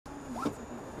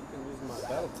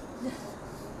belt.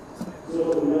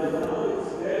 So right now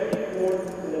it's very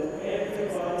important that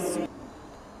everybody.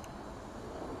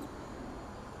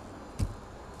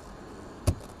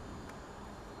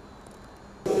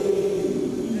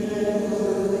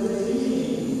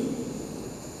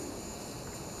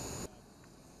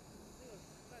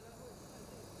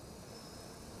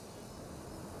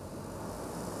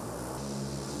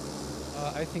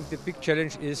 I think the big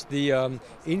challenge is the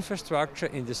infrastructure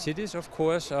in the cities, of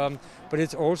course, but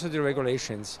it's also the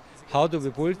regulations. How do we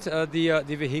build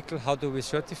the vehicle? How do we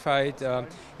certify it?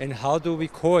 And how do we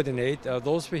coordinate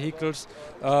those vehicles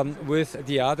with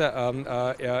the other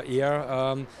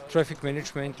air traffic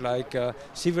management, like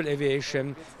civil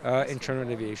aviation and general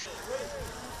aviation?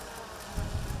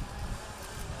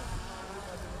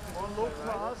 One look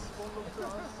to us, one look to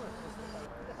us.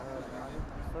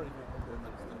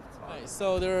 Right,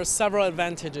 so there are several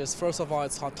advantages. First of all,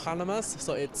 it's autonomous,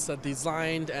 so it's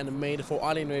designed and made for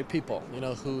ordinary people,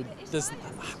 who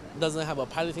doesn't have a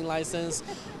piloting license,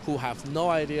 who have no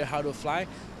idea how to fly.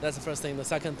 That's the first thing. The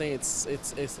second thing, it's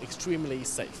extremely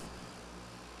safe.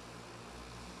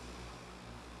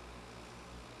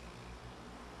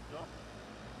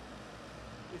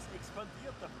 Es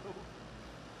expandiert da oben.